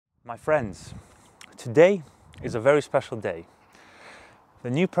My friends, today is a very special day. The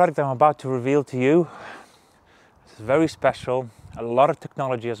new product I'm about to reveal to you is very special. A lot of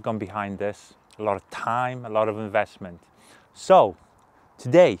technology has gone behind this, a lot of time, a lot of investment. So,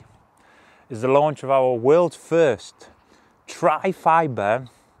 today is the launch of our world's first Tri-Fibre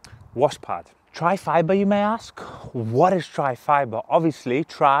wash pad. Tri-Fibre, you may ask? What is Tri-Fibre? Obviously,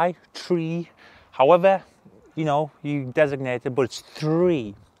 tree, however, you designate it, but it's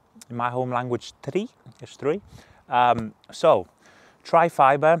three. In my home language, three is three. So,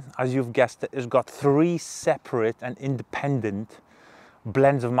 Tri-Fibre, as you've guessed it, has got three separate and independent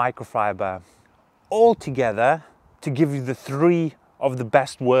blends of microfiber all together to give you the three of the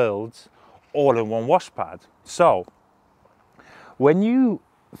best worlds all in one wash pad. So, when you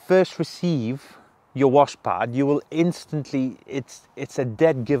first receive your wash pad, you will instantly, it's a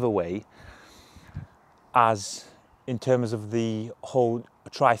dead giveaway as in terms of the whole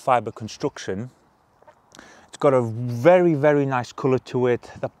Tri-Fibre construction. It's got a very, very nice color to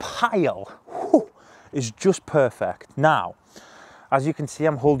it. The pile is just perfect. Now, as you can see,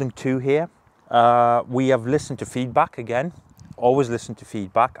 I'm holding two here. We have listened to feedback again, always listen to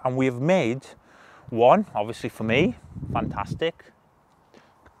feedback, and we have made one, obviously for me, fantastic.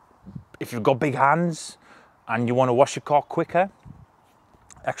 If you've got big hands and you want to wash your car quicker,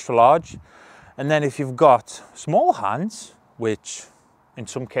 extra large. And then if you've got small hands, which in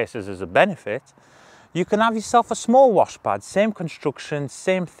some cases is a benefit, you can have yourself a small wash pad, same construction,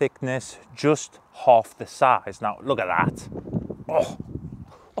 same thickness, just half the size. Now look at that. Oh,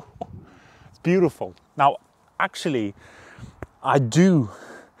 it's beautiful. Now, actually, I do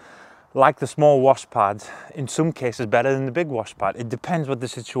like the small wash pad in some cases better than the big wash pad. It depends what the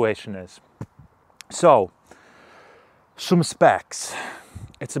situation is. So, some specs.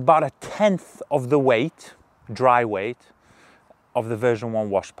 It's about 1/10 of the weight, dry weight, of the version 1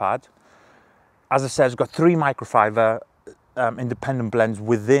 wash pad. As I said, it's got three microfiber independent blends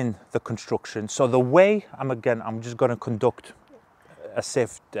within the construction. So the way, I'm just going to conduct a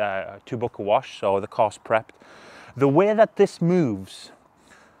safe 2-bucket wash, so the car's prepped. The way that this moves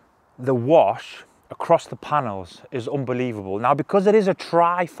the wash across the panels is unbelievable. Now, because it is a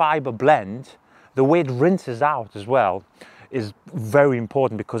Tri-Fibre blend, the way it rinses out as well is very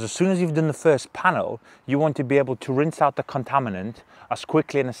important, because as soon as you've done the first panel, you want to be able to rinse out the contaminant as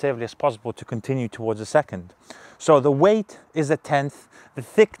quickly and as safely as possible to continue towards the second. So the weight is 1/10, the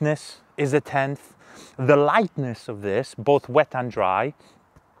thickness is 1/10, the lightness of this, both wet and dry,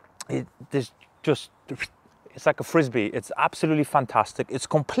 it's like a frisbee. It's absolutely fantastic. It's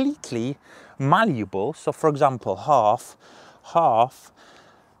completely malleable. So for example, half,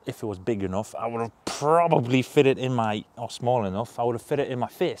 if it was big enough, I would have probably fit it in my, or small enough, I would have fit it in my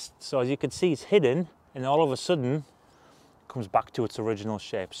fist. So as you can see, it's hidden, and all of a sudden, it comes back to its original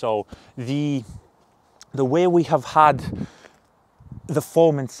shape. So the way we have had the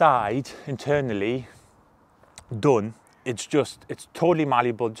foam inside, internally, done, it's totally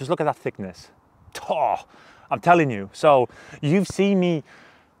malleable. Just look at that thickness. Oh, I'm telling you. So you've seen me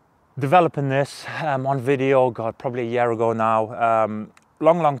developing this on video, God, probably a year ago now.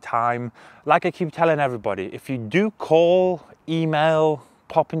 Long time. Like I keep telling everybody, if you do call, email,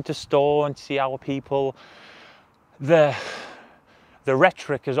 pop into store and see our people, the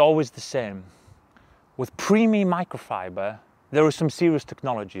rhetoric is always the same. With premium microfiber, there are some serious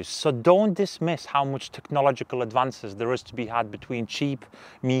technologies. So don't dismiss how much technological advances there is to be had between cheap,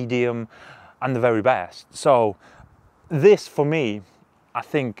 medium, and the very best. So this, for me, I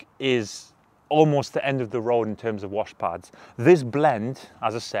think is almost the end of the road in terms of wash pads. This blend,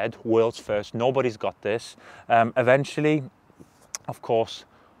 as I said, world's first. Nobody's got this. Eventually, of course,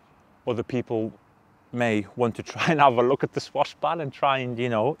 other people may want to try and have a look at this wash pad and try and,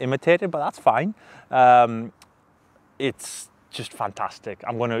 imitate it, but that's fine. It's just fantastic.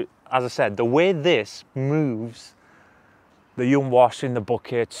 As I said, the way this moves the YumWash in the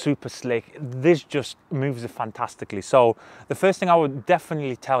bucket, super slick, this just moves it fantastically. So the first thing I would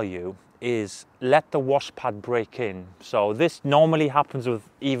definitely tell you is let the wash pad break in. So this normally happens with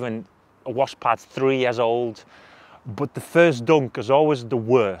even a wash pad 3 years old, but the first dunk is always the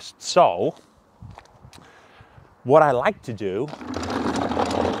worst. So what I like to do,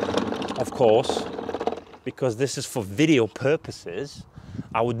 of course, because this is for video purposes,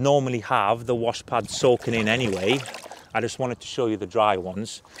 I would normally have the wash pad soaking in anyway. I just wanted to show you the dry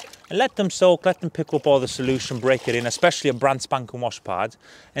ones. And let them soak, let them pick up all the solution, break it in, especially a brand spanking wash pad.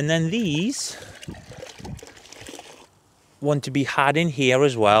 And then these want to be had in here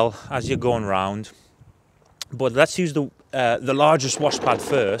as well as you're going round. But let's use the largest wash pad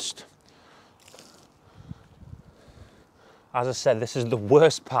first. As I said, this is the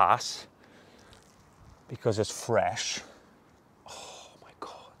worst pass because it's fresh. Oh my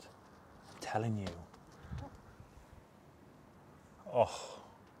God, I'm telling you. Oh,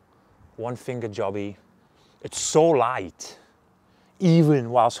 one finger jobby. It's so light, even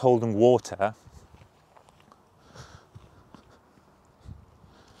whilst holding water.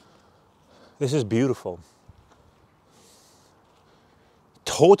 This is beautiful.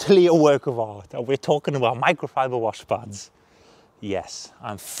 Totally a work of art. And we're talking about microfiber wash pads. Yes,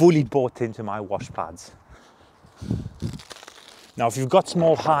 I'm fully bought into my wash pads. Now, if you've got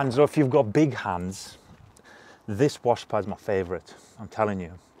small hands or if you've got big hands, this wash pad is my favorite, I'm telling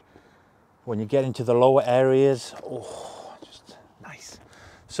you. When you get into the lower areas, oh, just nice.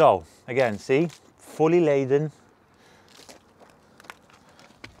 So, again, see, fully laden.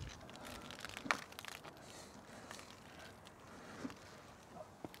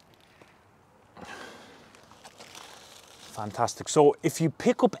 Fantastic. So if you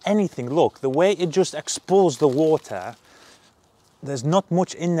pick up anything, look, the way it just exposed the water, there's not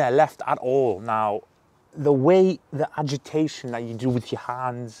much in there left at all. Now, the way the agitation that you do with your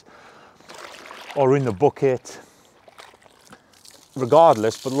hands or in the bucket,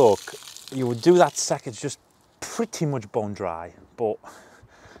 regardless, but look, you would do that second, it's just pretty much bone dry, but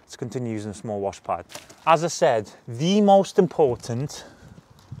let's continue using a small wash pad. As I said, the most important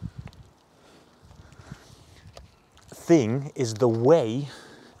thing is the way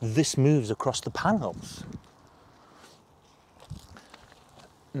this moves across the panels.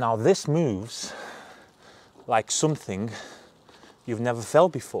 Now this moves like something you've never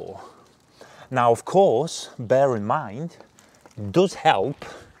felt before. Now, of course, bear in mind, it does help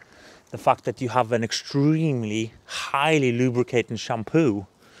the fact that you have an extremely highly lubricating shampoo.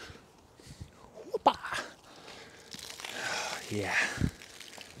 Whoopah. Yeah,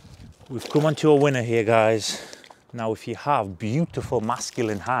 we've come onto a winner here, guys. Now, if you have beautiful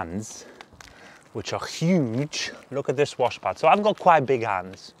masculine hands, which are huge, look at this wash pad. So I've got quite big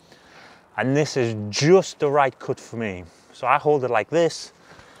hands, and this is just the right cut for me. So I hold it like this.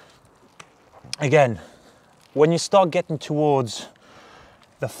 Again, when you start getting towards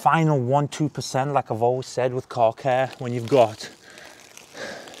the final 1-2%, like I've always said with car care, when you've got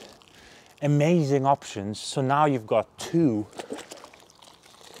amazing options. So now you've got two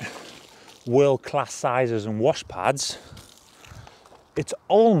world-class sizes and wash pads. It's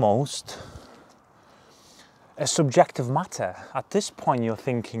almost a subjective matter. At this point you're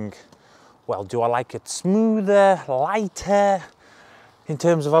thinking, well, do I like it smoother, lighter, in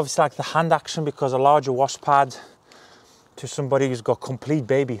terms of obviously like the hand action, because a larger wash pad to somebody who's got complete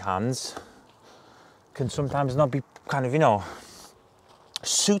baby hands can sometimes not be kind of, you know,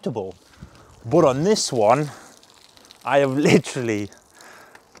 suitable. But on this one, I have literally,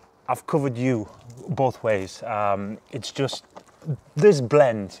 I've covered you both ways. It's just this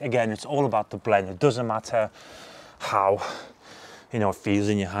blend, again, it's all about the blend. It doesn't matter how, you know, it feels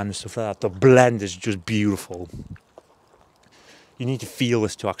in your hand and stuff like that. The blend is just beautiful. You need to feel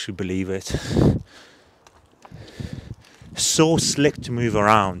this to actually believe it. So slick to move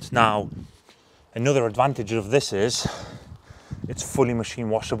around. Now, another advantage of this is it's fully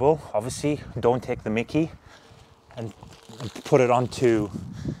machine washable. Obviously, don't take the mickey and put it onto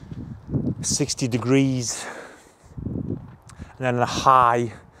 60 degrees and then a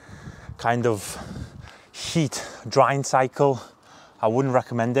high kind of heat drying cycle. I wouldn't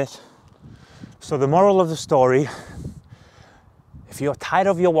recommend it. So the moral of the story, if you're tired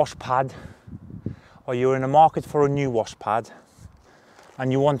of your wash pad, or you're in the market for a new wash pad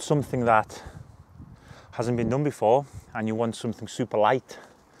and you want something that hasn't been done before, and you want something super light,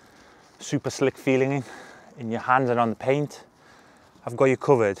 super slick feeling in your hands and on the paint, I've got you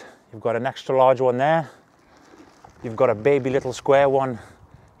covered. You've got an extra large one there. You've got a baby little square one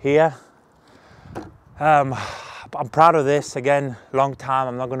here. I'm proud of this. Again, long time.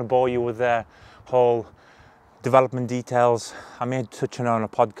 I'm not going to bore you with the whole development details. I may touch on a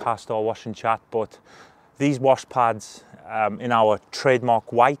podcast or wash and chat, but these wash pads in our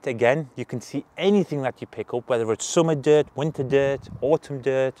trademark white, again, you can see anything that you pick up, whether it's summer dirt, winter dirt, autumn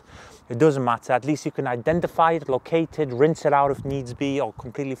dirt, it doesn't matter. At least you can identify it, locate it, rinse it out if needs be, or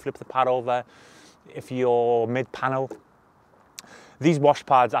completely flip the pad over if you're mid-panel. These wash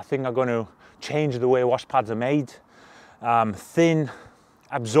pads, I think, are going to change the way wash pads are made. Thin,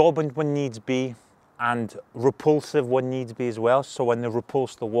 absorbent when needs be, and repulsive when needs be as well. So when they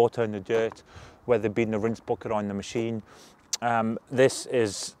repulse the water and the dirt, whether it be in the rinse bucket or in the machine, this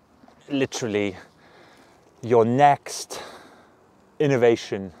is literally your next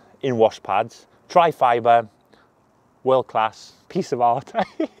innovation in wash pads. Tri-Fibre, world class, piece of art.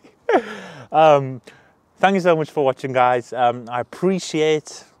 Thank you so much for watching, guys. I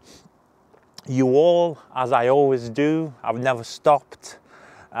appreciate you all, as I always do. I've never stopped.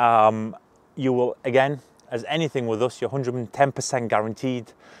 You will, again, as anything with us, you're 110%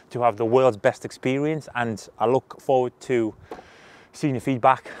 guaranteed to have the world's best experience, and I look forward to seeing your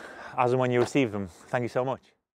feedback as and when you receive them. Thank you so much.